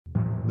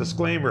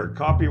Disclaimer,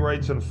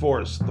 copyrights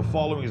enforced. The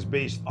following is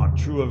based on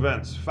true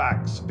events,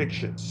 facts,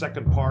 fiction,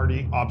 second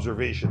party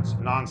observations,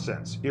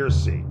 nonsense,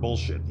 hearsay,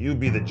 bullshit. You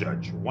be the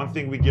judge. One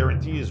thing we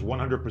guarantee is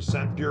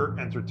 100% pure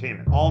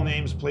entertainment. All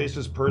names,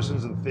 places,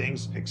 persons, and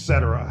things,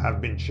 etc.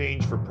 have been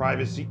changed for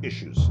privacy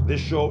issues.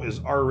 This show is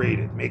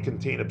R-rated, may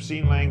contain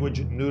obscene language,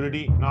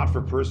 nudity, not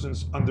for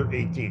persons under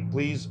 18.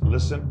 Please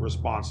listen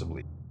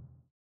responsibly.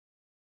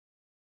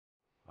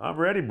 I'm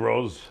ready,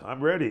 bros.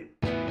 I'm ready.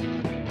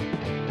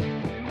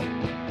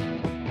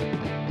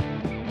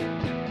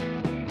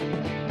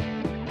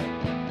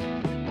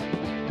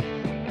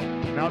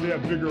 Now they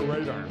have bigger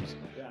right arms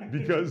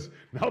because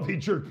now they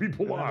jerk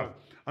people off.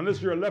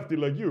 Unless you're a lefty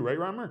like you, right,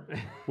 Reimer?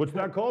 What's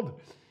that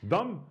called?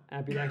 Dumb?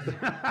 Ambidextrous.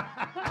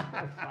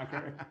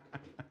 Fucker.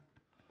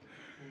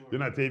 You're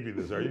not taping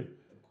this, are you?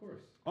 Of course.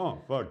 Oh,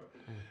 fuck.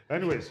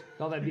 Anyways.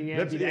 Call that being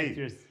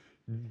ambidextrous.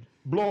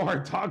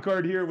 Blowhard, talk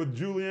hard here with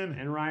Julian.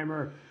 And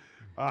Reimer.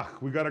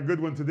 We got a good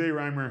one today,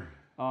 Reimer.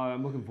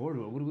 I'm looking forward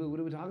to it. What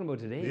are we talking about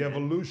today? The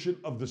evolution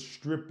of the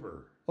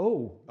stripper.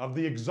 Oh. Of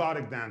the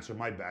exotic dancer.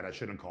 My bad. I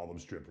shouldn't call them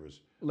strippers.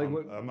 Like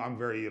what? I'm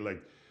very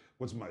like,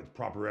 what's my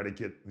proper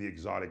etiquette? The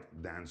exotic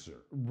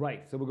dancer.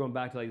 Right. So we're going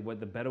back to like what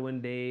the Bedouin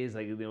days,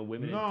 like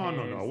women.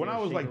 No. When I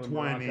was like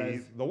 20,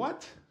 the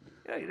what?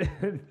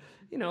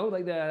 You know,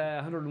 like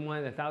the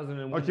 101,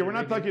 1001. Okay, we're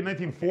not talking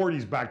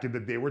 1940s back in the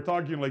day. We're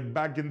talking like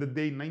back in the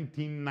day,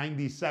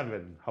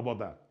 1997. How about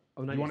that?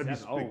 Oh,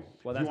 97.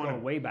 Well, that's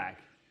going way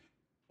back.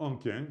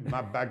 Okay,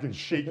 not back in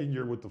shaking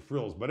year with the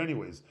frills. But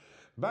anyways,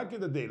 back in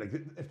the day, like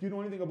if you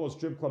know anything about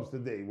strip clubs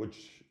today,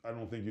 which I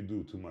don't think you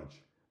do too much.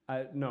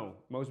 No,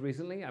 most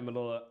recently I'm a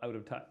little out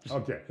of touch.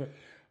 Okay,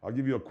 I'll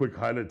give you a quick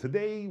highlight.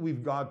 Today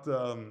we've got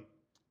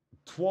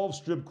 12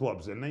 strip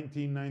clubs. In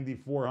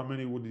 1994, how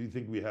many do you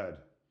think we had?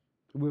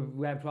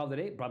 We have 12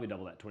 today? Probably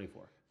double that,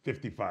 24.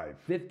 55.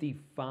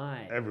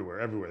 55. Everywhere.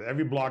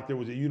 Every block there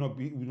was a, you know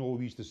what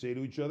we used to say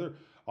to each other?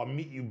 I'll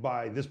meet you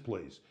by this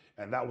place.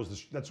 And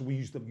that's what we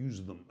used to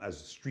use them as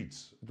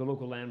streets. The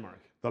local landmark.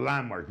 The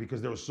landmark,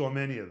 because there were so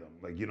many of them.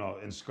 Like, you know,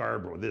 in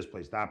Scarborough, this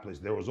place, that place.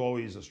 There was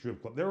always a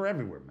strip club. They were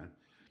everywhere, man.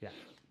 Yeah.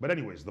 But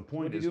anyways, the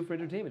point is... What do you do for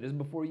entertainment? This is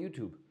before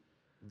YouTube.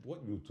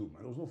 What YouTube, man?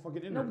 There was no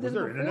fucking internet. No, was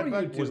there internet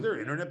back? Was there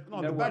internet?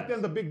 No, back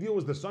then the big deal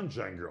was the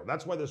Sunshine Girl.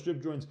 That's why the strip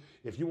joints,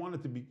 if you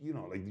wanted to be, you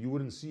know, like you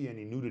wouldn't see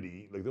any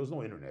nudity. Like there was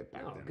no internet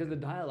back then. Because the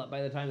dial-up,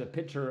 by the time the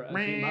picture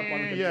came up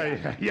on the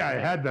Yeah, I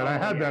had that. I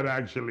had that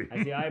actually.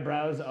 I see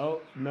eyebrows.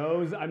 Oh,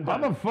 nose. I'm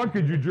done. How the fuck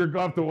could you jerk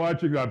off to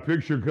watching that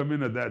picture come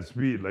in at that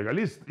speed? Like at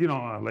least, you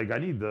know, like I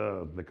need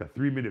like a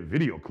 3-minute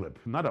video clip,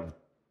 not a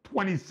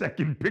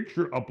 20-second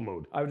picture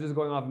upload. I was just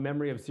going off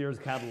memory of Sears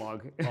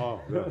catalog. Oh,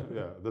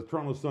 yeah. The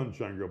Toronto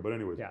Sunshine Girl. But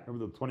anyways,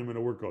 remember the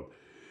 20-minute workout.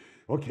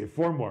 Okay,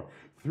 4 more.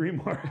 3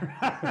 more.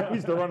 I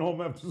used to run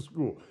home after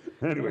school.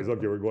 Anyways,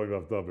 okay, we're going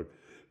off topic.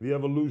 The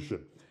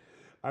evolution.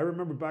 I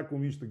remember back when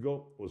we used to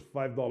go, it was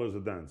 $5 a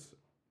dance.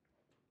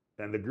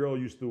 And the girl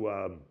used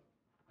to,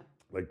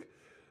 like,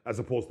 as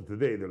opposed to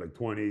today, they're like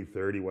 20,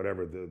 30,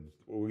 whatever.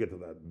 We'll get to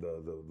that,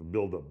 the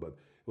build-up. But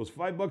it was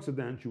 $5 a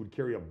dance. She would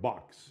carry a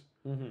box.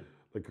 Mm-hmm.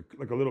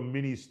 Like a little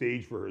mini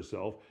stage for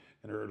herself,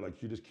 and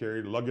she just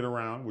carried, lug it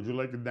around. Would you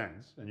like to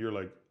dance? And you're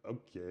like,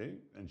 okay.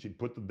 And she'd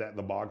put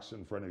the box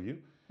in front of you,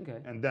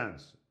 and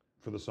dance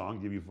for the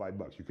song. Give you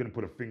 $5. You couldn't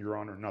put a finger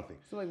on or nothing.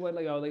 So like what,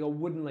 like a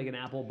wooden, like an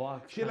apple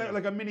box? She had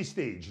like a mini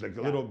stage, like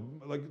a little,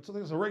 it's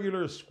a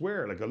regular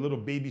square, like a little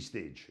baby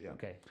stage. Yeah.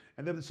 Okay.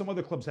 And then some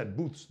other clubs had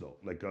booths though,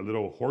 like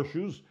little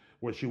horseshoes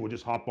where she would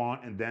just hop on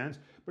and dance.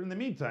 But in the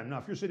meantime, now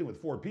if you're sitting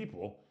with 4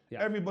 people.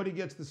 Yeah. Everybody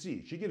gets to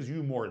see. She gives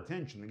you more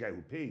attention, the guy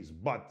who pays,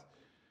 but...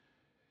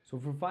 So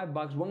for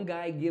 $5, one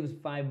guy gives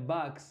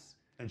 $5.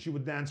 And she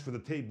would dance for the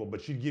table, but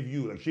she'd give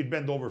you, like she'd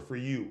bend over for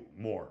you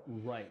more.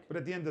 Right. But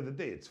at the end of the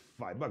day, it's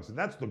 $5. And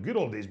that's the good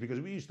old days because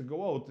we used to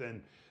go out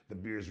and the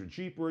beers were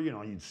cheaper, you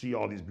know, you'd see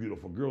all these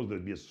beautiful girls,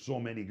 there'd be so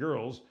many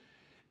girls,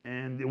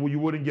 and you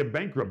wouldn't get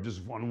bankrupt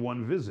just on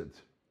one visit.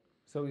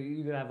 So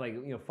you could have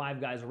 5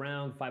 guys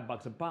around,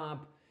 $5 a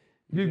pop.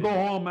 You go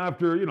home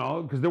after, you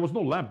know, because there was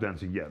no lap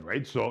dancing yet,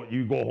 right? So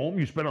you go home,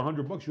 you spend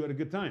 $100, you had a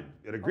good time.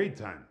 You had a great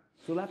time.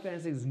 So lap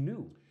dancing is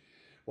new?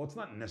 Well, it's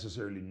not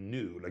necessarily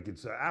new. Like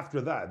it's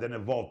after that, then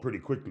evolved pretty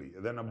quickly.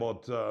 Then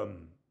about,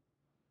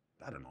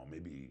 I don't know,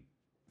 maybe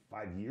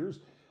 5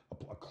 years,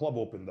 a club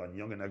opened on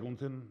Yonge and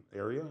Eglinton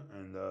area,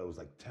 and it was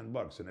like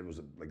 $10, and it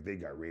was like they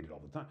got rated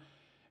all the time.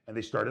 And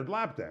they started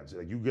lap dancing.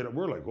 Like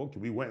we're like, okay,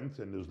 we went,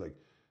 and it was like,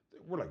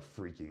 we're like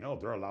freaking out.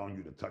 They're allowing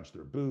you to touch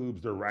their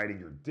boobs. They're riding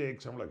your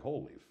dicks. I'm like,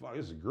 holy fuck,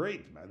 this is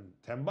great, man.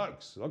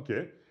 $10.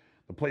 Okay.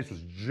 The place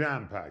was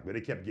jam-packed, but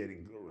it kept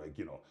getting like,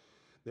 you know,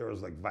 there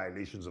was like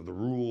violations of the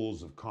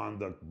rules of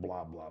conduct,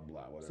 blah, blah,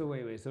 blah, whatever. So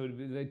wait. So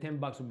the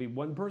 $10 would be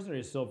one person or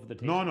is still for the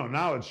table? No.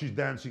 Now she's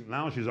dancing.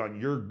 Now she's on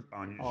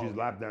she's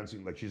lap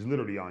dancing. Like she's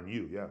literally on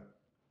you. Yeah.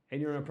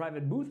 And you're in a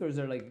private booth or is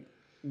there like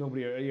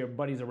nobody or your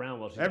buddies around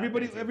while she's I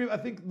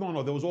think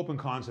no, there was open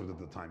concept at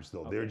the time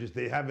still. Okay.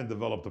 They haven't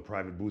developed the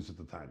private booths at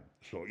the time.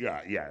 So yeah,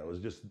 it was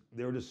just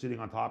they were just sitting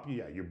on top of you.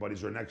 Yeah, your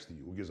buddies are next to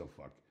you. Who gives a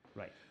fuck?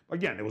 Right.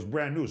 Again, it was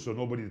brand new, so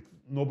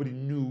nobody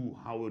knew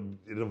how it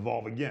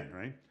evolve again,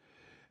 right?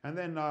 And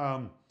then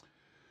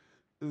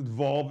it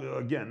evolved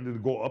again to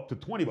go up to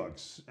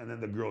 $20, and then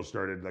the girls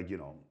started like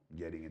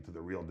getting into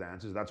the real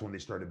dances. That's when they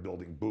started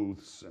building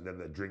booths, and then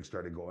the drinks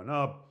started going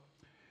up.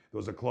 There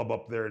was a club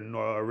up there in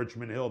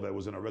Richmond Hill that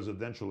was in a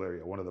residential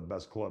area, one of the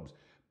best clubs,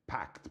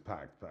 packed.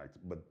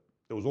 But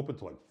it was open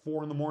till like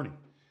 4 in the morning.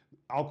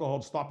 Alcohol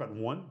would stop at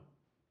 1,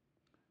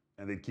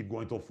 and they'd keep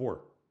going till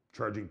 4,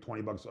 charging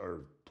 $20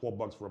 or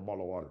 $12 for a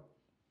bottle of water.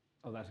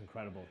 Oh, that's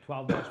incredible.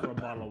 $12 for a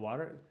bottle of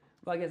water.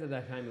 Well, I guess at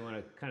that time you want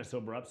to kind of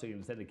sober up so you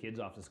can send the kids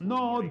off to school.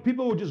 No,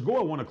 people would just go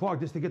at 1 o'clock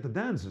just to get the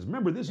dances.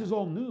 Remember, this is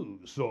all new.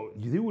 So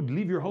you would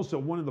leave your house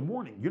at 1 in the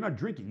morning. You're not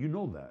drinking, you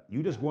know that.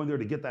 You just go in there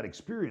to get that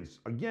experience.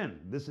 Again,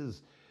 this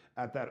is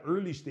at that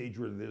early stage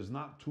where there's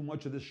not too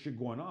much of this shit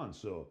going on.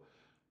 So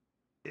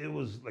it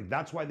was like,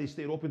 that's why they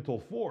stayed open till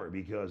 4,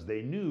 because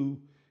they knew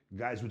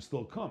guys would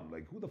still come.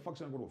 Like, who the fuck's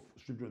gonna go to a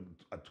strip joint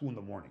at 2 in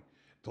the morning?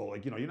 Till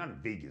like, you're not in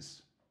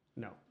Vegas.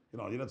 No.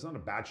 It's not a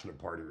bachelor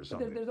party or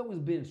something. There's always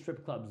been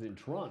strip clubs in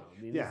Toronto.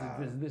 I mean,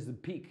 this is the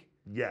peak.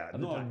 Yeah,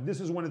 no, this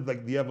is when it's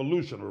like the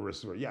evolution.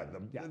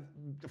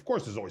 Of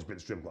course, there's always been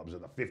strip clubs in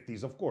the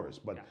 50s, of course,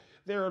 but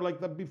they're like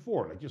that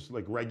before, like just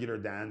like regular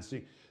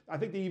dancing. I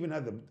think they even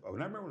had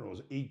when I remember when I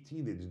was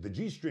 18, the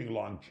G-string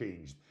law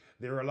changed.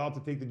 They were allowed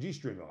to take the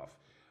G-string off.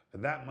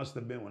 And that must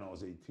have been when I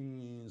was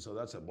 18, so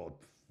that's about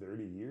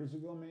 30 years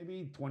ago,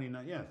 maybe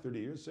 29. Yeah, 30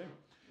 years, say.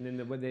 And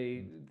then when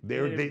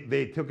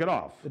they took it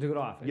off. They took it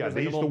off. Yeah,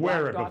 they used to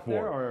wear it before.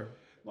 There, or?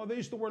 No, they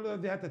used to wear.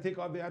 They had to take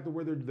off. They had to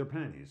wear their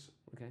panties.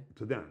 Okay.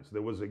 To dance.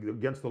 There was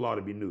against the law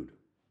to be nude.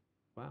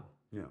 Wow.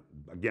 Yeah.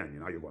 Again,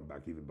 you're going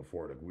back even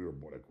before.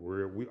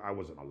 Like I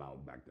wasn't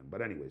allowed back then.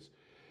 But anyways,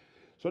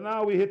 so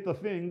now we hit the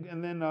thing,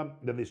 and then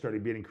they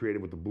started getting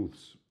creative with the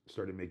booths.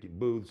 Started making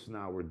booths.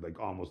 Now we're like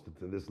almost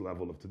to this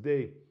level of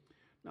today.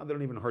 Now they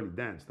don't even hardly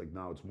dance. Like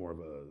now it's more of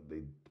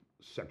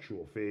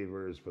sexual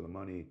favors for the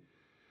money.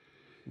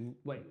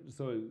 Wait,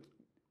 so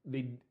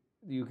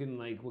you can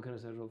like, what kind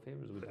of sexual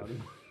favors are we talking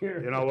about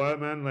here? You know what,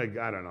 man? Like,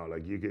 I don't know.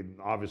 Like you could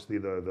obviously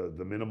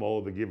the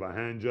minimal, they give a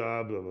hand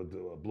job,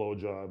 a blow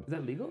job. Is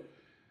that legal?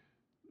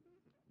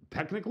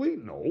 Technically,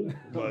 no.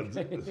 But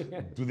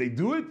do they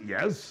do it?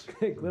 Yes.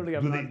 Clearly,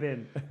 I've not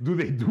been. Do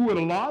they do it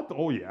a lot?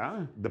 Oh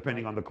yeah.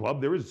 Depending on the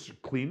club, there is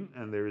clean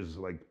and there is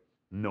like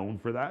known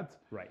for that.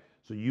 Right.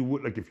 So you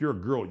would, like, if you're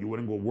a girl, you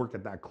wouldn't go work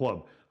at that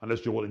club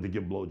unless you're willing to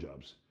give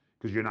blowjobs,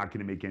 because you're not going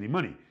to make any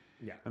money.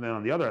 Yeah. And then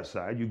on the other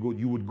side, you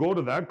would go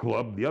to that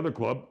club, the other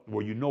club,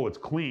 where you know it's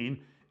clean,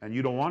 and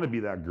you don't want to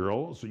be that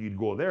girl, so you'd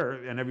go there,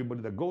 and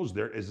everybody that goes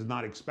there is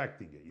not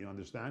expecting it. You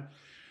understand?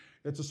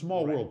 It's a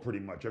small world, pretty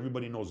much.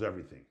 Everybody knows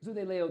everything. So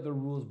they lay out the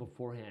rules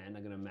beforehand,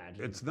 I can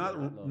imagine. It's not,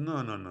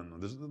 no.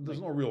 There's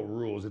no real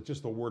rules. It's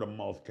just a word of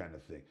mouth kind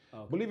of thing.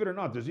 Okay. Believe it or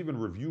not, there's even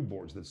review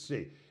boards that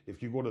say,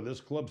 if you go to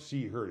this club,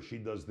 see her. She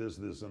does this,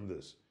 this, and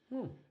this.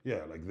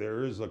 Yeah, like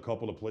there is a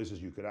couple of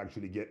places you could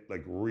actually get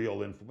like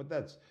real info,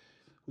 but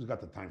who's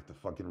got the time to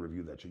fucking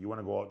review that shit? You want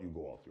to go out, you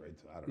go out, right?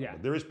 I don't know.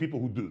 But there is people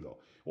who do, though.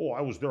 Oh,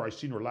 I was there. I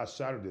seen her last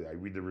Saturday. I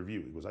read the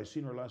review. He goes, I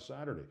seen her last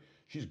Saturday.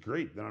 She's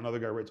great. Then another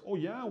guy writes, oh,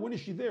 yeah, when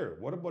is she there?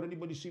 What about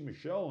anybody see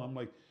Michelle? I'm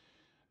like,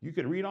 you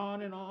could read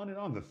on and on and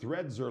on. The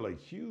threads are like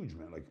huge,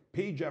 man. Like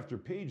page after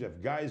page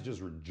of guys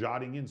just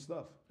jotting in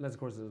stuff. That's, of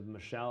course, is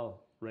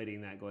Michelle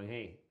writing that going,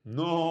 hey.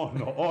 No.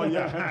 Oh,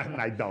 yeah.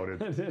 I doubt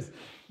it. just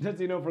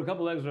for a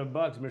couple extra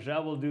bucks,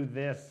 Michelle will do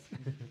this.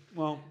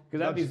 Well,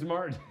 because that'd be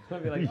smart.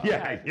 I'd be like, oh,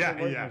 yeah.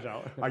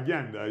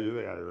 Again,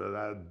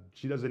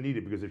 she doesn't need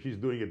it, because if she's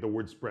doing it, the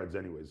word spreads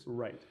anyways.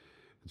 Right.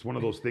 It's one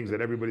of those things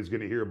that everybody's going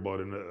to hear about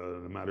in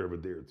a matter of a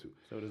day or two.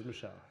 So does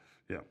Michelle.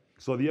 Yeah.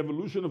 So the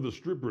evolution of the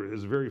stripper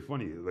is very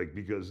funny, like,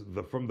 because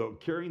from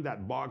carrying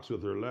that box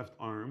with her left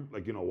arm,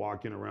 like,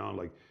 walking around,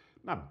 like,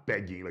 not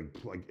begging,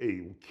 like,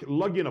 hey,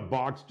 lugging a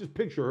box. Just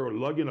picture her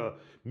lugging a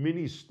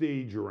mini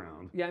stage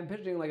around. Yeah, I'm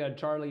picturing like a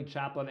Charlie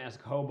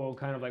Chaplin-esque hobo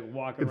kind of like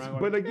walking around.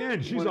 But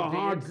again, she's a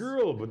hot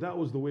girl, but that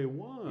was the way it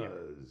was.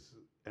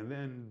 Yeah. And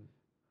then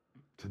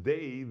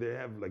today they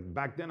have, like,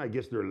 back then I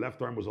guess their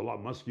left arm was a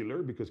lot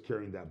muscular because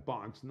carrying that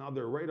box. Now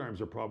their right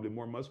arms are probably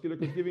more muscular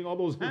because giving all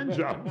those hand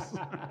jobs.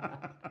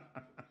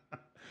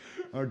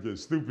 Okay,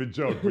 stupid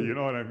joke, but you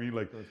know what I mean?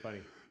 Like, that's funny.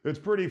 It's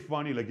pretty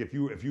funny. Like if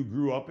you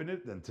grew up in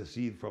it, then to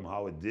see from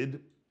how it did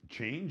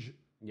change,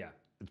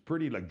 it's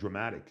pretty like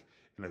dramatic.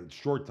 In a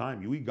short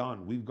time, we've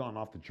gone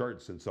off the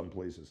charts in some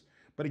places.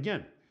 But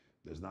again,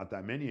 there's not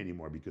that many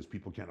anymore because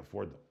people can't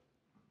afford them.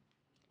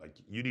 Like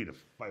you need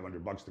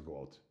 $500 to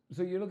go out.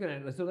 So you're looking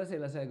at, so let's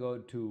say I go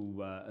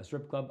to a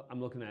strip club. I'm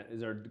looking at,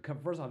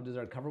 first off, does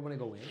there a cover when I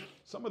go in?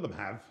 Some of them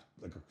have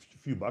like a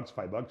few bucks,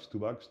 $5,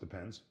 $2,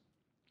 depends.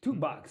 $2.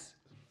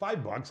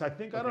 $5, I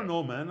think. Okay. I don't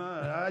know, man.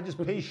 I just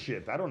pay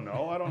shit. I don't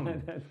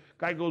know.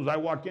 Guy goes, I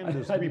walk in,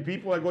 there's 3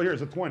 people. I go,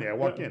 here's a 20. I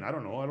walk in. I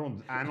don't know. I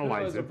don't analyze it.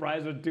 I was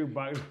surprised with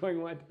 $2.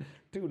 Going, what?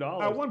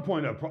 $2? At one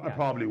point, I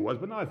probably was,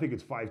 but now I think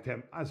it's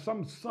 $5,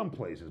 $10. Some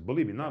places,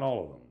 believe me, not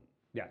all of them.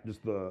 Yeah.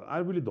 I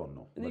really don't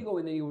know. And then you go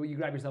in there, you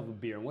grab yourself a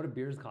beer. And what are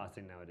beers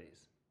costing nowadays?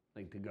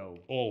 like to go?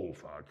 Oh,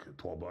 fuck.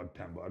 $12,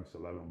 $10,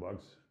 $11.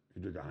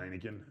 You drink a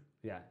Heineken.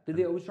 Yeah. Did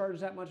they always charge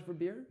that much for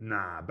beer?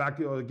 Nah, back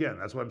again,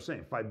 that's what I'm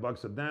saying.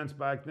 $5 a dance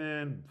back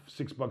then,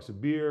 $6 a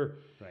beer.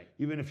 Right.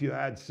 Even if you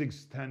had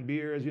 6, 10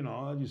 beers, you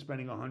know, you're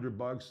spending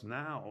 $100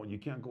 now. You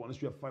can't go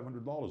unless you have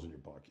 $500 in your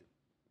pocket.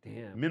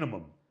 Damn.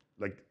 Minimum.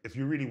 Like, if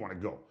you really want to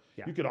go.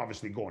 Yeah. You could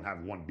obviously go and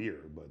have one beer,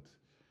 but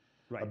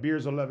Right. a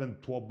beer's 11,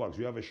 $12.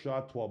 You have a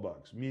shot,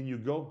 $12. Me and you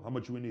go, how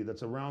much do we need?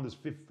 That's around is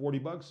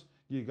 $40.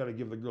 You got to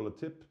give the girl a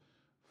tip,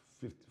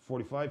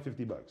 45,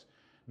 $50.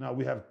 Now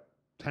we have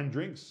 10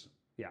 drinks.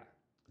 Yeah.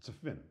 It's a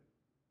fin.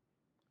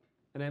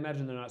 And I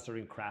imagine they're not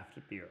serving craft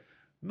beer.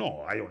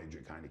 No, I only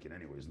drink Heineken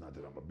anyways. Not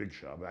that I'm a big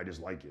shot, but I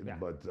just like it. Yeah.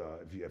 But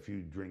if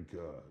you drink,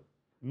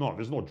 no,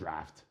 there's no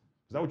draft.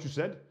 Is that what you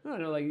said? No,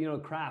 like, you know,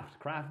 craft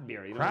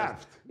beer. You know,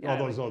 Craft. yeah,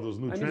 those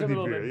new I need trendy something a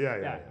little beer. bit-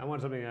 Yeah. I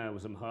want something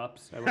with some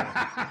hops. I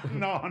want,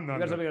 No. you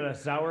got something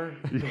that's sour?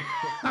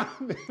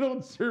 They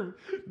don't serve.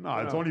 No,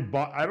 it's only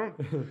bought. I don't.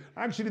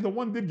 Actually, the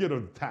one did get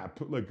a tap.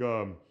 Like,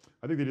 I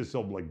think they just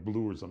sell like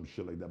blue or some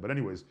shit like that. But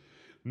anyways,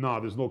 no,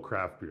 there's no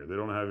craft beer. They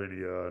don't have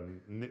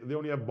any. They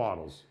only have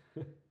bottles.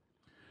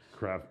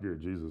 Craft beer,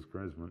 Jesus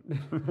Christ,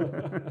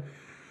 man.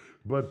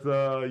 But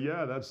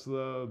yeah, that's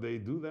they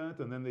do that,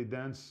 and then they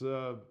dance.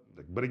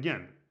 But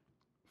again,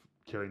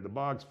 carrying the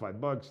box,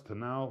 $5 to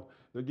now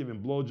they're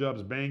giving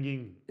blowjobs,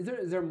 banging.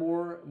 Is there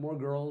more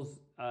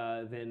girls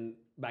than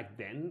back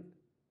then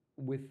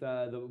with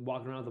the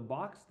walking around with the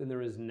box than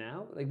there is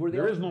now? Like, were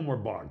There is no more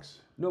box.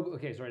 No,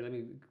 okay, sorry. Let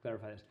me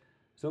clarify this.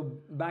 So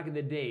back in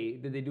the day,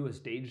 did they do a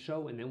stage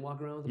show and then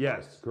walk around with the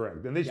box? Yes,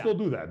 correct. And they still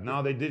do that.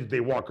 Now they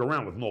walk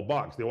around with no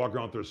box. They walk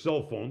around with their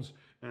cell phones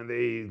and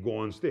they go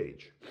on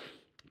stage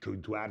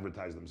to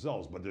advertise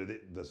themselves. But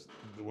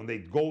when they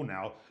go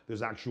now,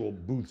 there's actual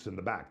booths in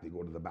the back. They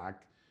go to the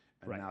back,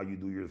 and now you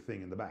do your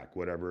thing in the back,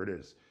 whatever it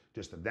is.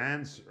 Just a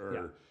dance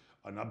or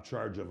an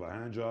upcharge of a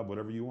hand job,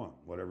 whatever you want,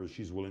 whatever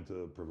she's willing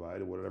to provide,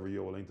 or whatever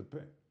you're willing to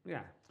pay.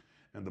 Yeah.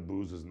 And the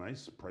booze is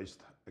nice,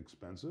 priced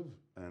expensive,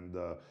 and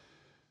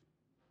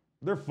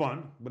they're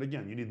fun. But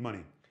again, you need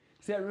money.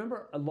 See, I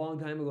remember a long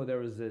time ago there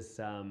was this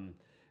when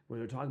they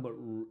were talking about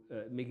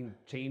making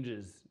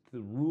changes to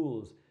the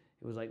rules.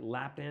 It was like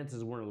lap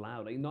dances weren't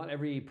allowed. Like, not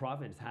every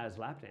province has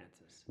lap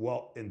dances.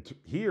 Well,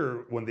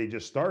 here when they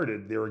just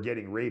started, they were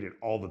getting raided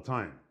all the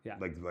time. Yeah.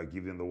 Like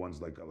even the ones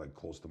like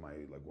close to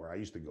where I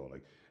used to go,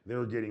 like they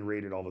were getting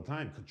raided all the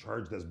time,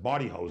 charged as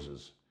body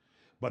houses,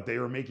 but they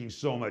were making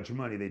so much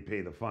money they'd pay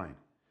the fine,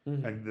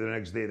 and the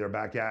next day they're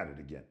back at it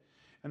again.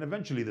 And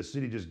eventually the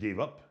city just gave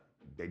up.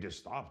 They just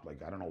stopped.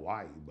 Like, I don't know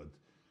why, but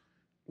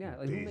yeah,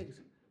 like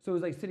so it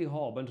was like City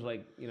Hall, a bunch of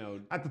like, you know.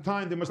 At the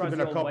time, there must have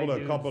been a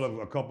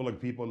couple of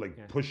people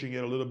like pushing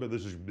it a little bit.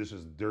 This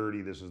is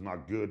dirty. This is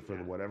not good for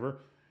the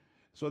whatever.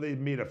 So they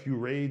made a few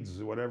raids,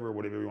 whatever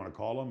you want to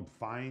call them,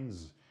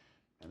 fines,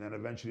 and then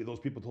eventually those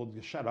people told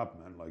you, "Shut up,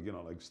 man!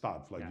 Like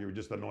stop! Like you're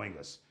just annoying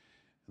us."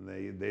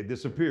 And they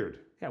disappeared.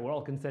 Yeah, we're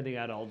all consenting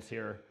adults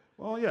here.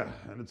 Well, yeah,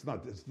 and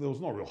there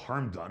was no real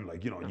harm done.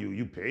 Like,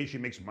 you pay, she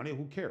makes money,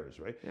 who cares,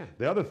 right? Yeah.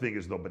 The other thing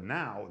is though, but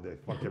now they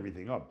fucked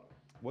everything up.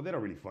 Well, they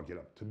don't really fuck it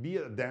up. To be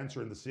a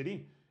dancer in the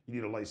city, you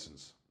need a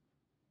license.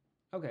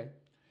 Okay.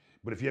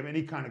 But if you have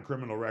any kind of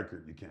criminal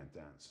record, you can't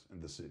dance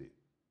in the city.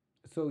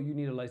 So you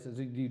need a license.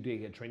 Do you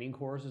take a training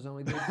course or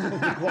something like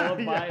that to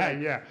qualify?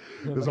 Yeah.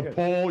 There's a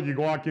pole. You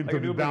walk into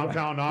the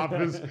downtown Right.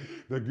 office.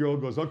 The girl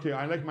goes, "Okay,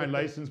 I like my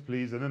license,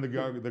 please." And then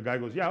the guy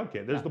goes, "Yeah,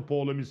 okay. There's the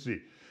pole. Let me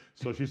see."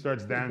 So she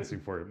starts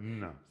dancing for him.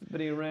 No.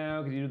 Spinning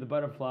around, can you do the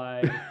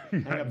butterfly?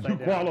 Hang upside You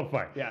down.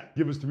 qualify. Yeah.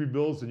 Give us 3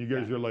 bills and you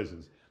get your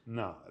license.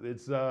 No,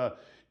 it's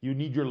you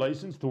need your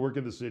license to work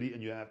in the city,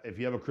 and if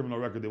you have a criminal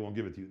record, they won't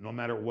give it to you, no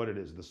matter what it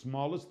is. The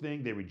smallest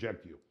thing, they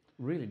reject you.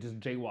 Really, just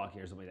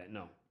jaywalking or something like that?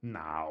 No.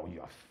 No,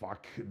 you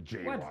fuck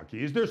jaywalking.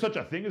 Is there such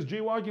a thing as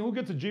jaywalking? Who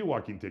gets a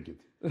jaywalking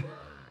ticket?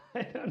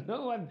 I don't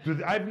know.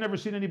 I've never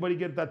seen anybody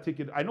get that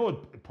ticket. I know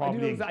it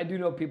probably. I do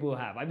know people who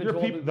have. I've been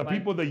told the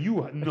people that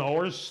you know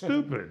are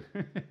stupid.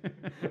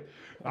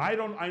 I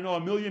know a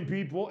million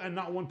people, and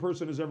not one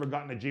person has ever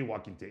gotten a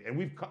jaywalking ticket. And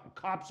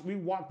we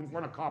walked in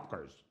front of cop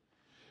cars.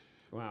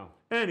 Wow.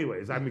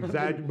 Anyways, I'm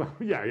exaggerating.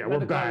 Yeah, we're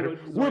bad.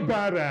 We're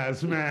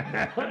badass,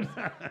 man.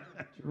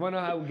 You want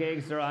to know how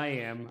gangster I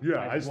am?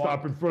 Yeah, I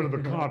stop in front of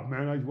the cop,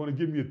 man. I want to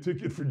give me a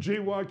ticket for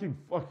jaywalking.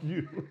 Fuck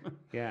you.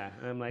 Yeah,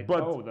 and I'm like,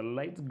 But- oh, the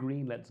light's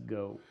green, let's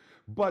go.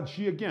 But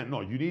you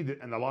need it,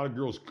 and a lot of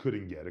girls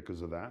couldn't get it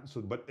because of that.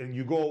 And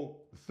you go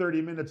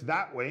 30 minutes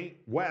that way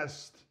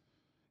west,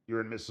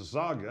 you're in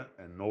Mississauga,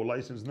 and no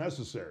license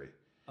necessary.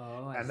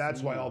 Oh, And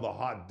that's why all the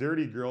hot,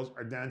 dirty girls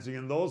are dancing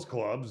in those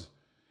clubs,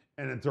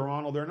 and in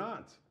Toronto they're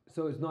not.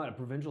 So it's not a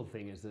provincial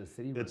thing; it's a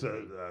city. It's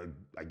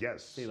I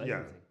guess, City yeah,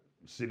 licensing.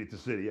 city to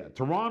city. Yeah,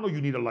 Toronto,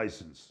 you need a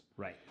license.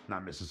 Right.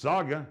 Not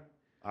Mississauga.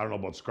 I don't know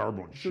about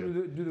Scarborough and So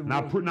shit. do the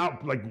Now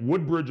like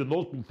Woodbridge and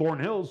those Thorn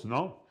Hills,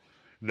 no,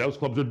 those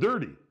clubs are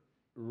dirty.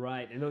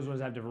 Right, and those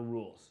ones have different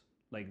rules.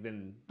 Like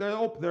then.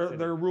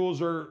 Their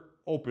rules are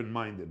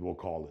open-minded, we'll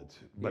call it.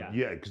 But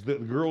yeah, because the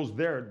girls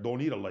there don't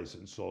need a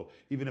license. So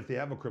even if they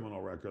have a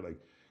criminal record, like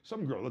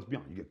Some girl, let's be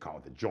honest, you get caught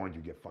with a joint,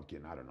 you get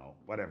fucking, I don't know,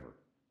 whatever.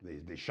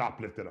 They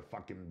shoplifted a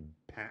fucking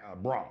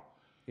bra.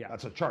 Yeah.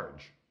 That's a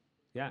charge.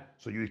 Yeah.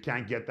 So you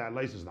can't get that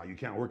license now. You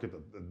can't work at the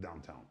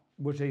downtown.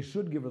 Which they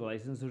should give her the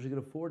license so she could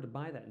afford to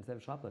buy that instead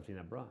of shoplifting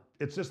that bra.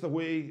 It's just the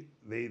way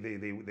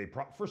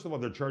first of all,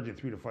 they're charging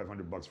 $300 to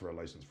 $500 for a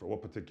license. For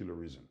what particular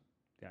reason?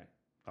 Yeah.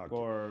 Okay.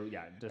 Or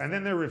yeah. Just And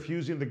then they're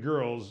refusing the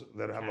girls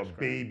that have a Cash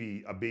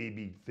grab.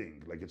 baby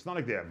thing. Like, it's not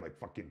like they have like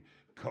fucking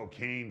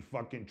cocaine,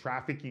 fucking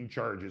trafficking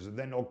charges. And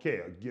then,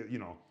 okay, you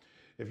know,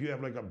 if you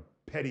have like a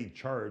petty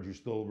charge, you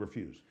still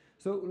refuse.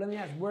 So let me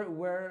ask,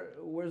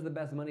 where's the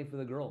best money for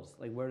the girls?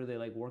 Like, where do they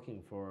like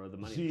working for the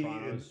money? See,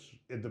 Toronto,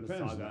 it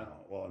depends Mississauga? now.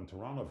 Well, in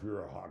Toronto, if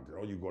you're a hot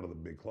girl, you go to the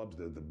big clubs,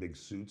 the big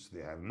suits,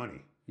 they have money.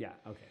 Yeah,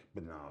 okay.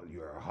 But now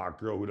you're a hot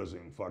girl who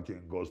doesn't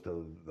fucking goes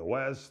to the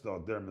West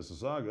out there in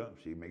Mississauga.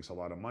 She makes a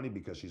lot of money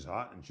because she's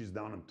hot and she's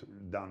down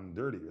and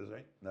dirty,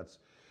 right? That's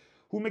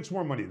who makes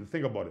more money.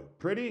 Think about it: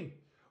 pretty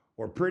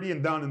or pretty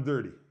and down and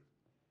dirty.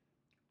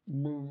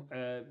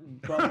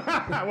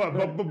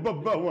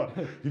 What?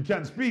 You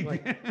can't speak.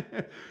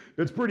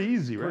 It's pretty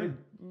easy, right?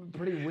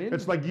 Pretty win.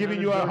 It's like giving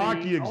you a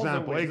hockey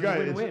example. Hey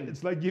guys, win-win.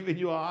 it's like giving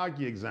you a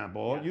hockey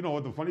example. Yeah. You know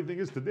what the funny thing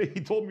is today?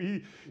 He told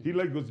me he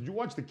like goes, "Did you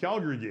watch the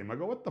Calgary game?" I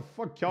go, "What the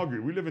fuck, Calgary?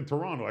 We live in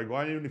Toronto." I go,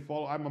 "I only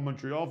follow. I'm a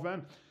Montreal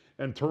fan,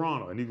 and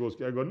Toronto." And he goes,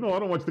 "I go, no, I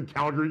don't watch the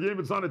Calgary game.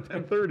 It's on at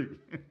 10:30."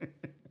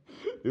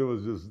 It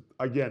was just,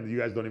 again, you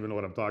guys don't even know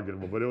what I'm talking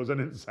about, but it was an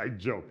inside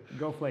joke.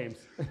 Go Flames.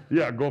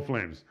 Yeah, go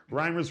Flames.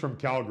 Reimer's from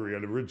Calgary,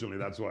 and originally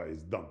that's why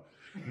he's dumb.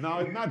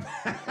 No, not.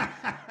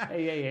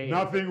 Hey.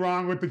 Nothing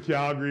wrong with the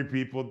Calgary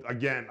people.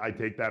 Again, I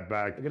take that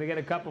back. They're gonna get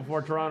a cup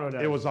before Toronto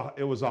does.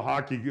 It was a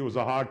hockey.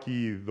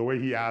 The way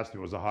he asked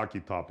me was a hockey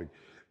topic.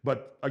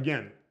 But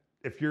again,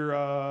 if you're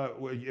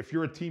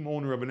a team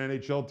owner of an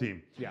NHL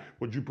team, Yeah.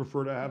 would you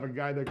prefer to have a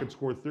guy that could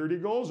score 30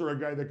 goals or a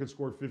guy that could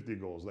score 50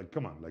 goals? Like,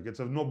 come on, like it's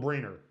a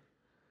no-brainer.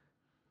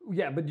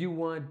 Yeah, but you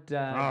want.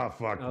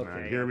 Fuck,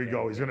 man. Here we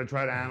go. He's gonna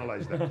try to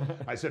analyze that.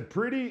 I said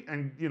pretty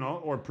and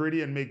or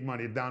pretty and make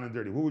money, down and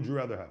dirty. Who would you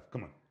rather have?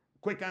 Come on,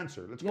 quick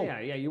answer. Let's go. Yeah.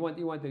 You want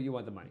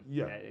the money.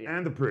 Yeah,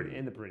 and the pretty.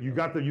 And the pretty. You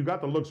got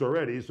the looks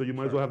already, so you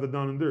might as well have the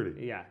down and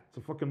dirty. Yeah. It's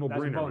a fucking That's a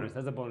no-brainer. bonus. Man.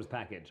 That's a bonus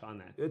package on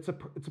that. It's a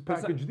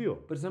package deal.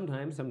 But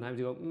sometimes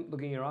you go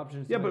looking at your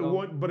options. Yeah, you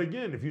go, but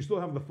again, if you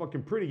still have the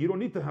fucking pretty, you don't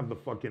need to have the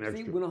fucking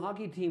extra. see, when a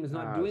hockey team is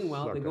not doing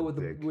well, suck they go a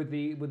dick. with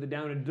the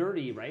down and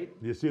dirty, right?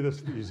 You see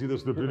this? You see the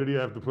stupidity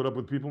I have to put up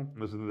with people?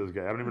 Listen to this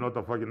guy. I don't even know what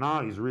the fucking.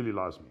 Nah, he's really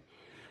lost me.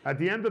 At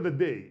the end of the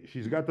day,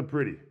 she's got the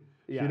pretty.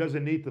 Yeah. She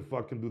doesn't need to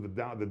fucking do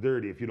the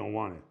dirty if you don't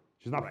want it.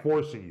 She's not Right.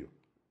 forcing you.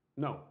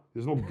 No.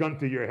 There's no gun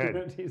to your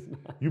head. He's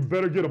not. You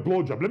better get a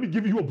blowjob. Let me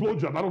give you a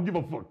blowjob. I don't give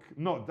a fuck.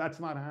 No,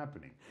 that's not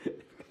happening.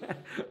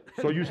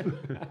 So you still.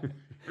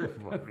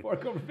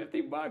 Fork over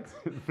 $50.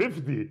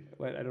 50.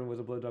 Wait, I don't know what's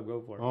a blowjob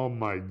go for. Oh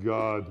my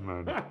God,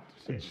 man.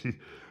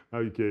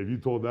 Okay, if you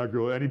told that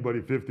girl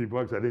anybody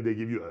 $50, I think they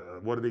give you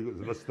what do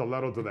they? A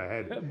stiletto to the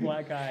head.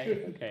 Black eye.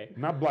 Okay.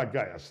 Not black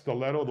guy, a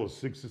stiletto, those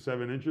 6 to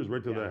 7 inches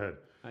right to the head.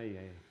 Aye.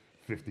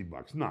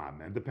 $50. Nah,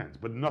 man, depends.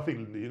 But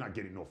nothing, you're not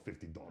getting no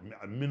 $50.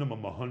 A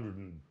minimum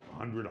 100,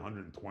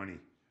 120.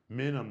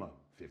 Minimum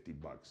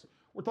 $50.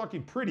 We're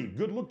talking pretty,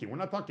 good looking. We're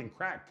not talking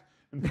crack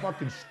and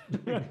fucking.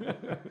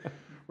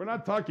 We're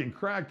not talking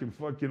crack and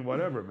fucking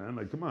whatever, man.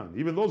 Like, come on.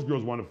 Even those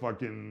girls want a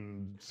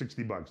fucking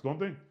 $60, don't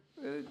they?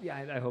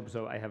 Yeah, I hope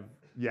so. I have.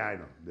 Yeah, I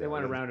know. They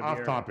want a round of off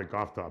beer. topic.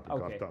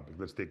 Okay.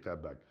 Let's take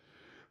that back.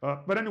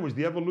 But anyways,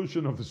 the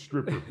evolution of the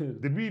stripper.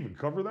 Did we even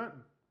cover that?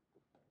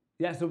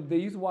 Yeah, so they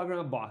used to walk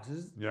around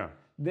boxes. Yeah.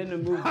 Then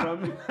it moved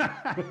from.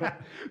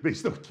 They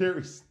still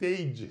carry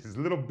stages,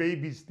 little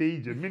baby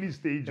stages, mini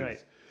stages.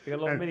 Right. They got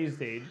a little mini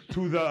stage.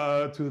 To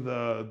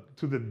the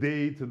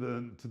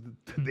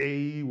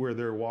day where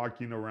they're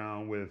walking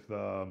around with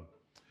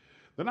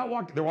they're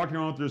walking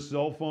around with their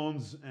cell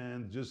phones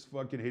and just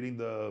fucking hitting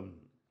the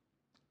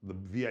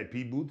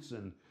VIP booths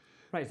and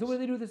Right. So what do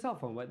they do with the cell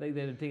phone? What they're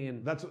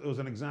taking. it was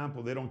an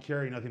example. They don't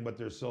carry nothing but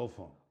their cell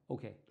phone.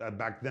 Okay.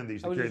 Back then they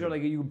used I to carry wasn't sure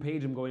them. like you can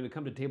page them going to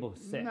come to table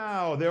 6.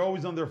 No, they're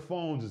always on their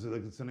phones.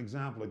 It's an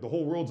example. Like the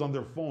whole world's on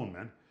their phone,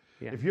 man.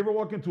 Yeah. If you ever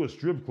walk into a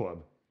strip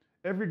club,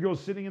 every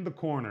girl's sitting in the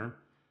corner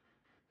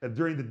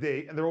during the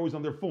day, and they're always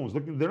on their phones.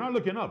 They're not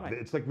looking up. Right.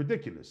 It's like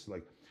ridiculous.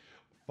 Like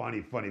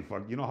funny.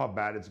 You know how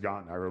bad it's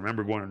gotten. I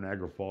remember going to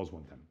Niagara Falls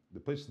one time. The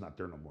place is not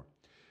there no more.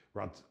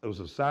 It was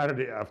a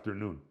Saturday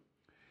afternoon,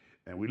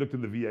 and we looked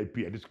in the VIP.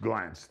 I just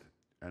glanced,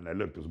 and I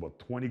looked. There was about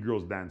 20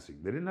 girls dancing.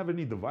 They didn't have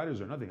any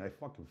dividers or nothing. I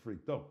fucking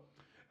freaked out.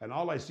 And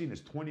all I seen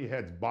is 20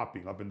 heads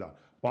bopping up and down.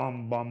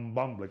 Bum, bum,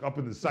 bum. Like up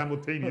in the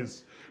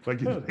simultaneous,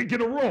 like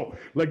in a row.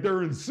 Like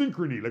they're in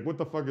synchrony. Like what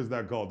the fuck is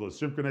that called? Those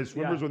synchronized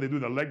swimmers Yeah. when they do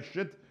the leg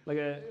shit? Like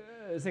a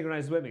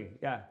synchronized swimming.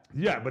 Yeah.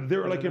 Yeah, but they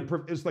were like,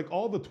 it's like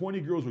all the 20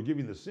 girls were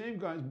giving the same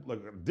guys, like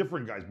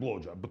different guys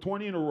blowjob, but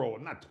 20 in a row.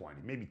 Not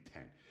 20, maybe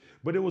 10.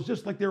 But it was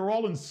just like they were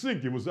all in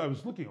sync. I was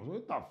looking, I was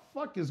like, what the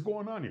fuck is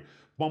going on here?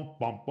 Bump,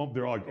 bump, bump.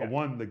 They're all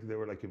like they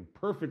were like in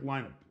perfect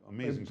lineup.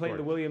 Amazing Playing story.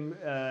 the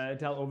William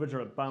Tell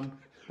overture at bump.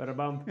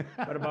 Ba-da-bum,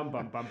 ba-da-bum,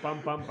 bum, bum,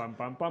 bum, bum, bum,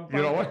 bum, bum, You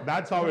know bum. what?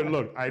 That's how it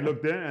looked. I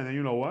looked in, and then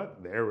you know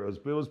what? There it was.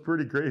 It was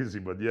pretty crazy,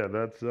 but yeah,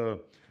 that's the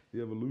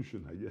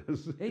evolution, I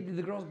guess. Hey, did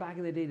the girls back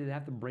in the day, did they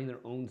have to bring their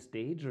own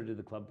stage, or did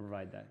the club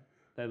provide that?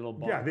 That little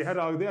box? Yeah, they had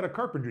a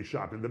carpentry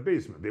shop in the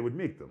basement. They would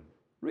make them.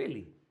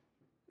 Really?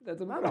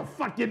 That's I don't amazing.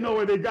 fucking know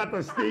where they got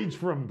the stage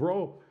from,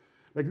 bro.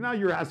 Like now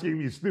you're asking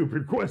me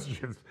stupid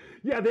questions.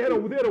 Yeah, they had a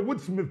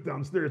woodsmith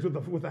downstairs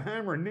with a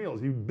hammer and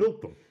nails. He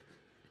built them.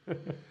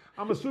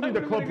 I'm assuming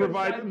the would've club been a good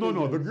provided. side No, the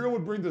business. girl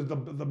would bring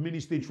the mini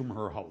stage from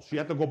her house. She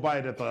had to go buy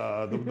it at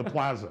the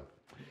plaza.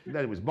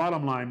 Anyways,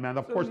 bottom line, man.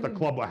 Of course, the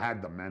club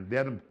had them, man. They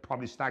had them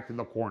probably stacked in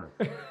the corner.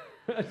 I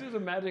was just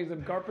imagining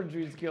some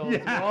carpentry skills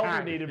Yeah,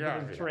 all needed yeah,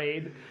 for this yeah.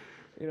 trade.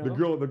 You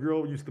know? The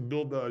girl used to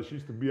build. She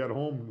used to be at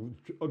home.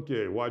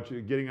 Okay,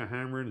 getting a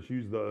hammer, and she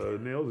used the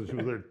nails, and she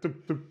was there.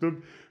 Tuk tuk tuk.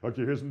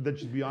 Okay, then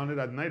she'd be on it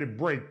at night. It'd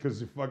break because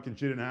she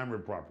didn't hammer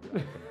it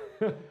properly.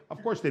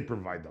 Of course, they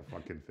provide the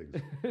fucking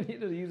things. You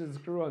just use a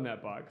screw on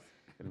that box.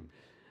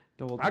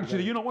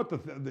 Actually, you know what? The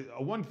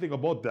one thing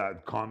about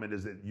that comment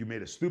is that you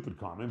made a stupid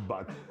comment,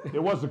 but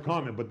it was a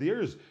comment. But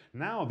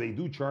now they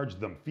do charge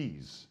them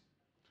fees.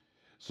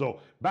 So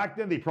back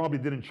then they probably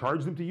didn't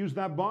charge them to use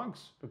that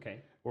box. Okay.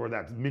 Or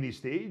that mini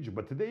stage,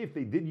 but today if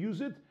they did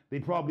use it,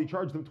 they'd probably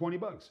charge them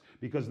 $20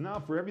 because now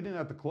for everything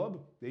at the club,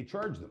 they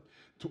charge them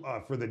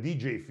for the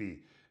DJ fee,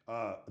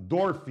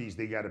 door fees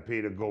they got to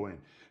pay to go in.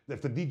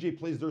 If the DJ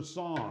plays their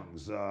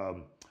songs,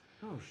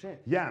 Oh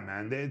shit. yeah,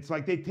 man, it's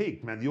like they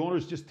take, man. The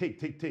owners just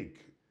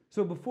take.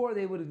 So before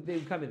they'd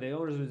come in, the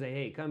owners would say,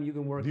 "Hey, come, you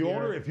can work The here."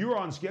 owner, if you were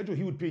on schedule,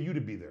 he would pay you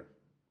to be there.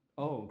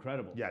 Oh,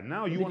 incredible. Yeah,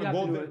 now you Did want to have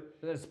go do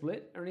there. a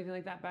split or anything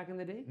like that back in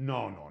the day?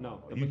 No.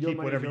 But You your keep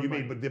money's whatever your you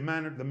money. made, but the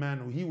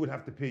man, he would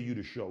have to pay you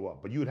to show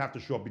up. But you would have to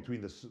show up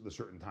between the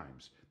certain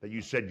times that you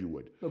said you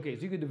would. Okay,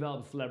 so you could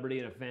develop celebrity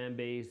and a fan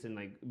base and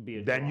like be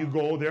a Then draw. you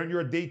go there and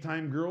you're a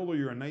daytime girl or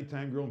you're a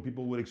nighttime girl and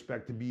people would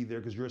expect to be there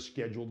because you're a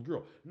scheduled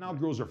girl. Now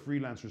girls are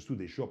freelancers too.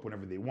 They show up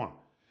whenever they want.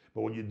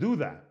 But when you do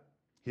that,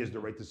 he has the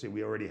right to say,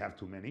 we already have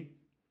too many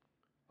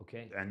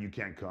Okay. and you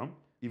can't come,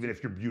 even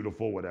if you're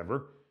beautiful,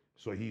 whatever.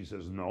 So he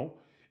says no.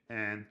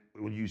 And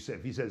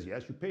if he says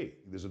yes, you pay.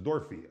 There's a door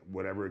fee,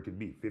 whatever it could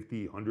be,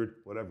 50, 100,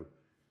 whatever.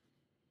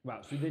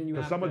 Wow. So then you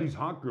Because have some to, of these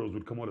hot girls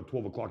would come out at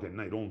 12 o'clock at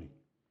night only,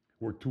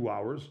 work 2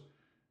 hours,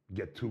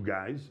 get 2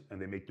 guys,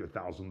 and they make their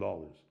 $1,000.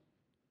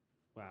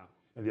 Wow.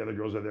 And the other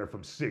girls are there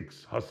from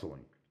 6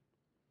 hustling.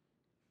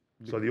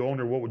 So the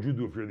owner, what would you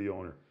do if you're the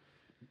owner?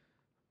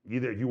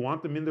 Either you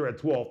want them in there at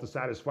 12 to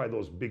satisfy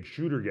those big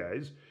shooter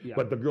guys, Yeah.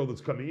 but the girl that's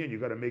coming in, you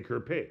got to make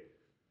her pay.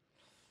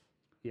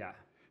 Yeah.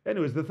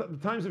 Anyways, the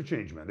times have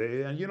changed, man.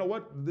 And you know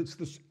what?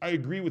 I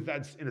agree with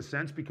that in a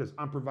sense because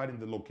I'm providing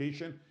the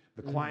location.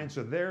 The clients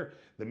are there,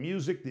 the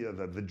music,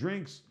 the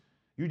drinks.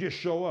 You just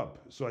show up.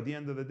 So at the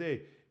end of the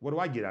day, what do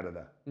I get out of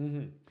that?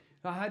 Mm-hmm.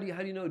 How do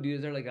you know?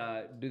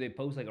 Do they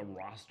post like a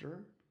roster?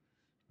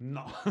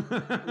 No.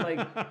 Like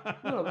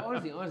no,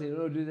 honestly,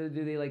 no. Do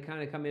they like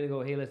kind of come in and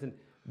go, hey, listen,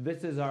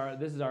 this is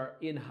our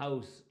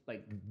in-house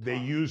like. They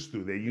top." used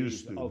to. They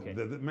used to. Okay.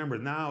 Remember,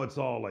 now it's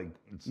all like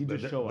You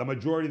just show the up.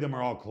 majority of them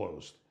are all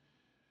closed.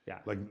 Yeah.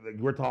 Like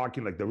we're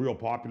talking like the real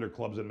popular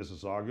clubs in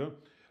Mississauga.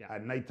 Yeah.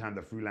 At nighttime,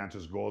 the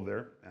freelancers go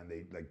there and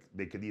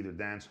they could either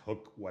dance,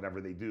 hook, whatever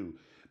they do,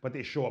 but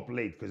they show up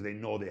late because they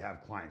know they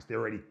have clients. They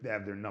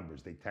have their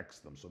numbers. They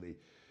text them, so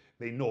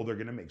they know they're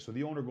gonna make. So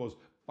the owner goes,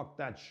 "Fuck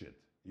that shit.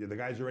 The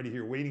guys are already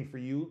here waiting for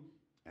you,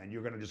 and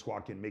you're gonna just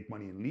walk in, make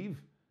money, and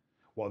leave."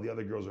 While the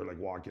other girls are like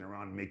walking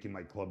around making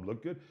my club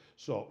look good.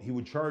 So he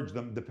would charge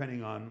them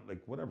depending on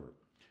like whatever.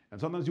 And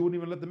sometimes he wouldn't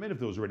even let them in if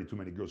there was already too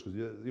many girls because,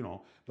 you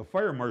know, the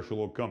fire marshal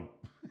will come.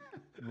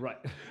 Right.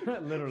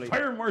 Literally.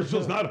 Fire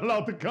marshal's not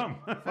allowed to come.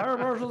 Fire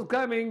marshal's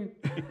coming.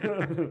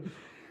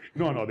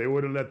 No, they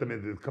wouldn't let them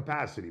in. The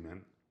capacity,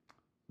 man.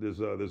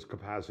 There's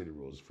capacity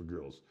rules for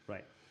girls.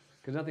 Right.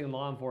 Because nothing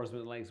law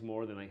enforcement likes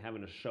more than like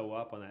having to show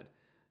up on that,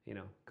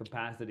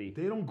 capacity.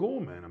 They don't go,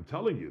 man. I'm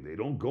telling you, they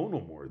don't go no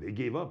more. They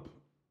gave up.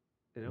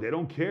 You know? They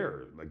don't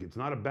care. Like it's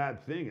not a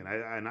bad thing, and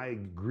I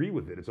agree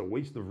with it. It's a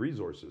waste of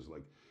resources.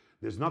 Like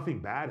there's nothing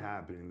bad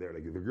happening there.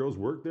 Like if the girls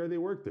work there, they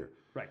work there.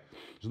 Right.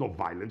 There's no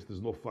violence.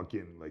 There's no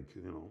fucking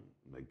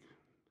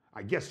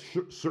I guess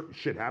certain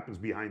shit happens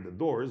behind the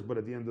doors, but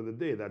at the end of the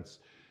day, that's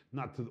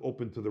not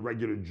open to the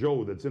regular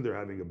Joe that's in there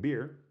having a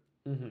beer.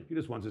 Mm-hmm. He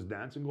just wants his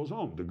dance and goes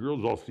home. The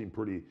girls all seem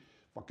pretty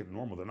fucking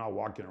normal. They're not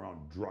walking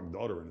around drugged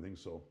out or anything.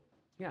 So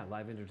Yeah,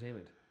 live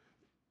entertainment.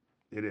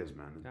 it is,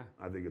 man. Yeah.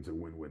 I think it's a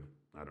win-win.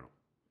 I don't know.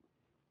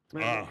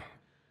 Man,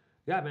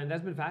 yeah, man,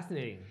 that's been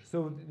fascinating.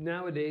 So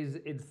nowadays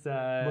it's.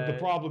 But the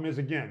problem is,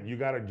 again, you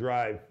got to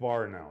drive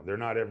far now. They're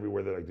not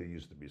everywhere like they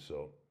used to be.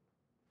 So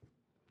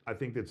I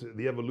think that's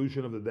the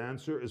evolution of the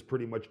dancer is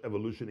pretty much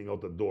evolutioning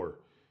out the door.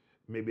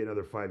 Maybe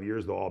another 5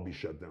 years, they'll all be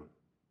shut down.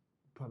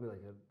 Probably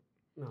like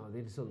no,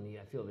 they still need.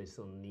 I feel they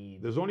still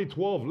need. There's only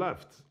 12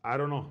 left. I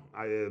don't know.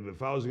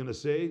 If I was gonna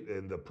say,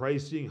 and the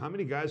pricing, how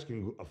many guys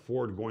can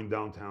afford going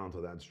downtown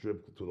to those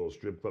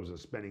strip clubs and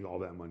spending all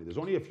that money? There's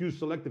only a few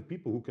selective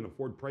people who can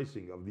afford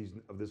pricing of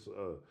this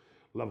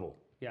level.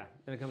 Yeah,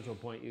 and it comes to a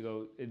point you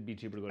go, it'd be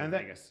cheaper to go to And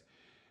then- Vegas.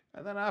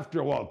 And then after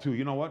a while too,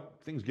 you know what?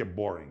 Things get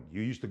boring.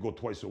 You used to go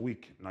twice a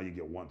week. Now you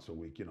get once a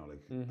week,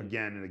 like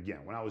again and again.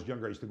 When I was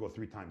younger, I used to go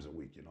 3 times a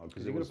week,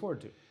 because You could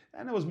afford to.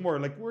 and it was more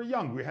like we're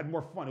young. We had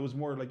more fun. It was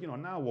more like,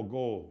 now we'll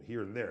go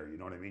here and there, you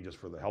know what I mean? Just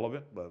for the hell of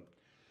it. But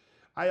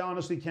I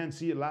honestly can't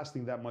see it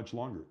lasting that much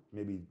longer.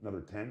 Maybe another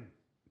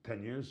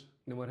 10 years.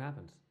 Then what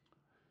happens?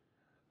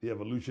 The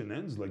evolution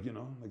ends, like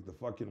the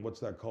fucking, what's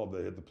that called?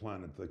 They hit the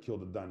planet, they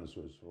killed the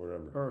dinosaurs or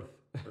whatever. Earth.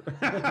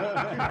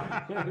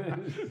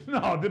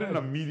 No, didn't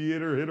a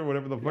meteor hit or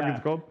whatever the fuck Yeah.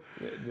 it's called?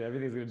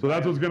 Everything's gonna So die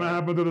that's what's out. gonna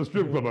happen to the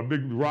strip club. A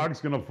big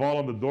rock's gonna fall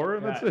on the door,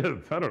 and that's Yeah.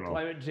 it. I don't know.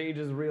 Climate change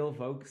is real,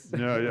 folks.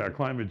 Yeah,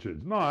 climate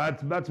change. No,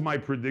 that's my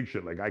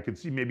prediction. Like I could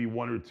see maybe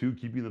 1 or 2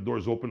 keeping the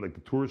doors open, like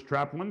the tourist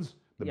trap ones,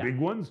 the Yeah. big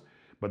ones.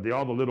 But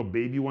all the little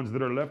baby ones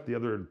that are left, the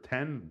other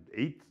 10,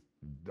 8,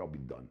 they'll be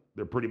done.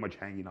 They're pretty much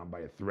hanging on by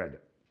a thread.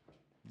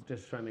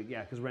 Just trying to make,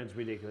 because rent's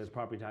ridiculous,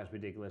 property tax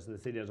ridiculous, and the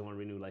city doesn't want to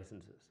renew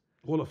licenses.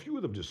 Well, a few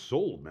of them just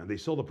sold, man. They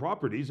sell the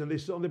properties and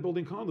they're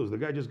building condos. The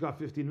guy just got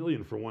 15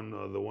 million for one,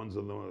 the ones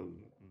in the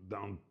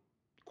down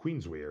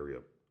Queensway area.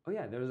 Oh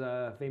yeah, there's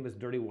a famous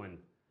dirty one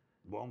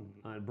Well,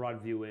 on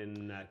Broadview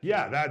in.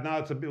 yeah, that now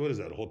it's a bit. What is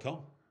that? A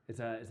hotel? It's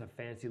a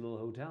fancy little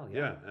hotel.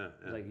 Yeah,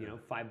 It's like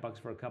 $5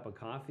 for a cup of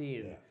coffee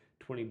and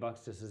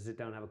 $20 just to sit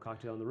down and have a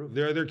cocktail on the roof.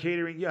 They're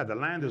catering. Yeah, the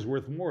land is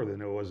worth more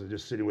than it was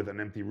just sitting with an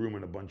empty room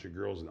and a bunch of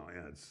girls now.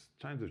 Yeah,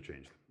 times have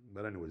changed.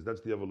 But anyways,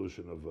 that's the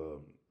evolution of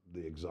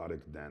the exotic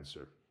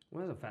dancer.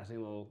 Well, that's a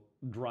fascinating little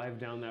drive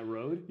down that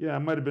road. Yeah, it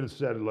might have been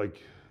said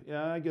like,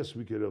 I guess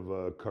we could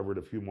have covered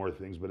a few more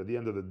things, but at the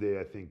end of the day,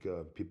 I think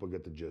people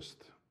get the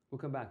gist. We'll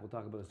come back. We'll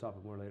talk about this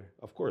topic more later.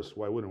 Of course,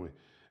 why wouldn't we?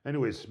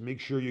 Anyways, make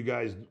sure you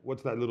guys,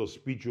 what's that little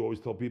speech you always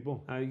tell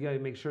people? You got to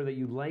make sure that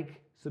you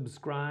like,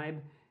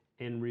 subscribe,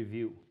 and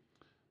review.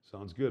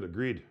 Sounds good,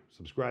 agreed.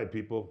 Subscribe,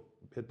 people.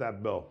 Hit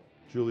that bell.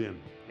 Julian.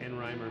 And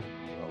Reimer.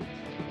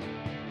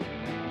 Out.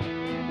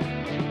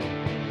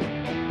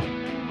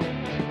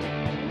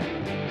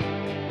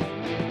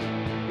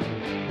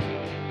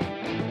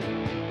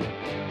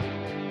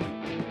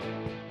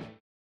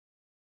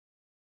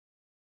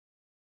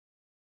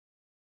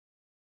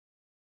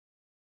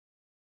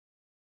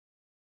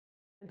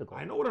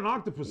 I know what an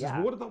octopus is,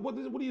 Yeah. but what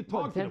are you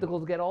talking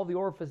Tentacles get all the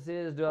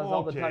orifices, does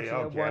all the touching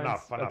at once.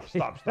 enough. Okay.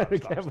 Stop. I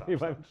can't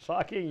believe I'm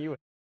shocking you.